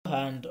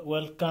And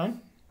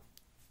welcome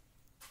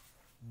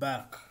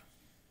back.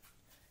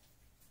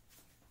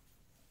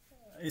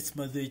 It's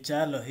Madhui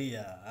Chalo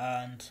here,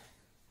 and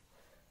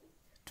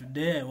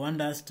today I want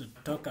us to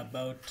talk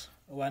about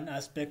one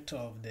aspect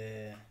of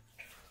the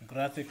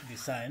graphic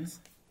designs,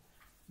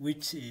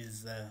 which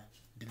is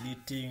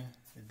deleting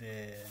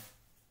the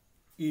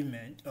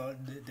image or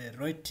the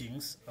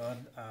writings or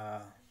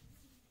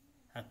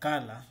a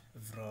color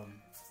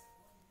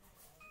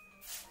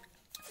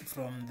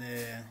from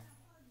the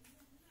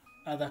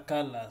other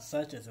colors,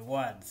 such as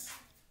words.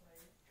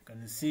 You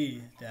can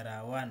see there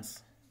are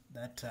ones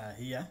that are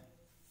here,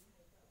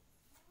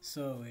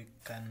 so we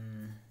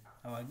can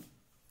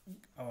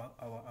our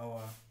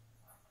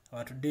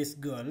today's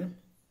goal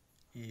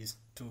is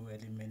to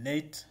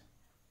eliminate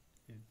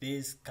the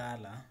base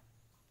color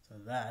so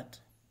that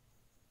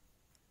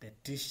the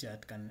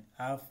t-shirt can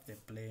have the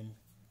plain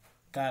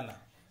color.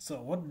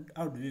 So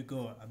how do we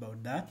go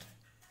about that?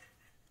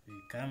 We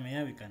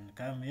can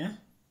come here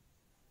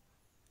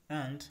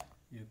and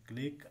you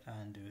click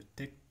and you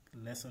take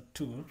lasso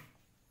tool,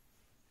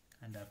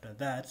 and after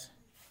that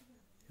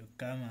you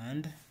come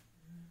and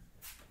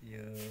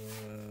you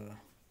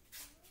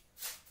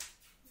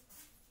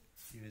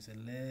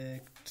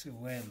select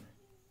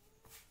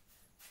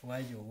where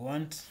you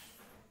want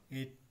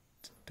it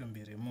to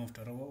be removed,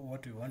 or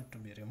what you want to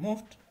be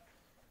removed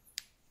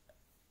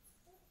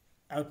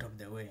out of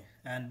the way,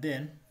 and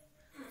then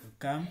you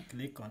come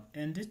click on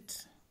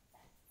edit,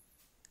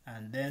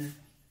 and then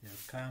you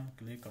come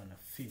click on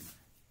fill.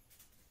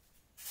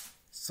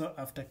 So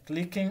after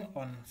clicking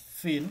on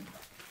fill,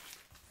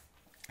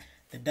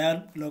 the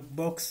dialog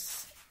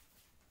box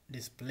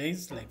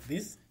displays like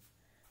this.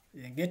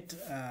 You get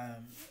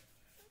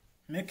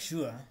make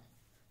sure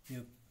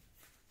you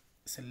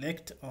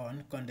select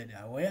on content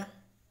aware,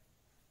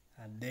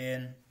 and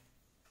then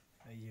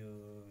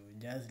you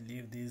just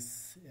leave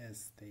this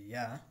as they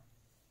are,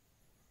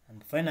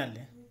 and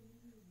finally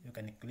you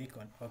can click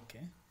on OK,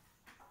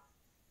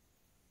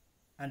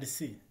 and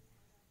see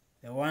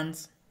the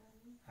ones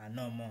are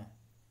no more.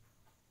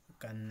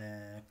 You can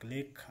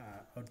click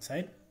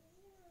outside,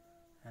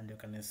 and you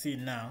can see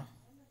now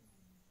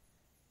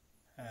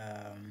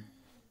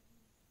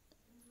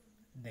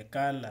the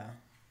color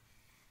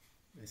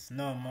is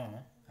no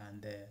more,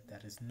 and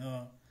there is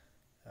no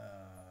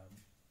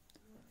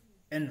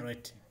end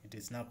writing. It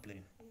is now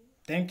plain.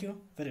 Thank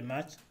you very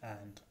much,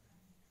 and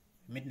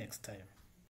meet next time.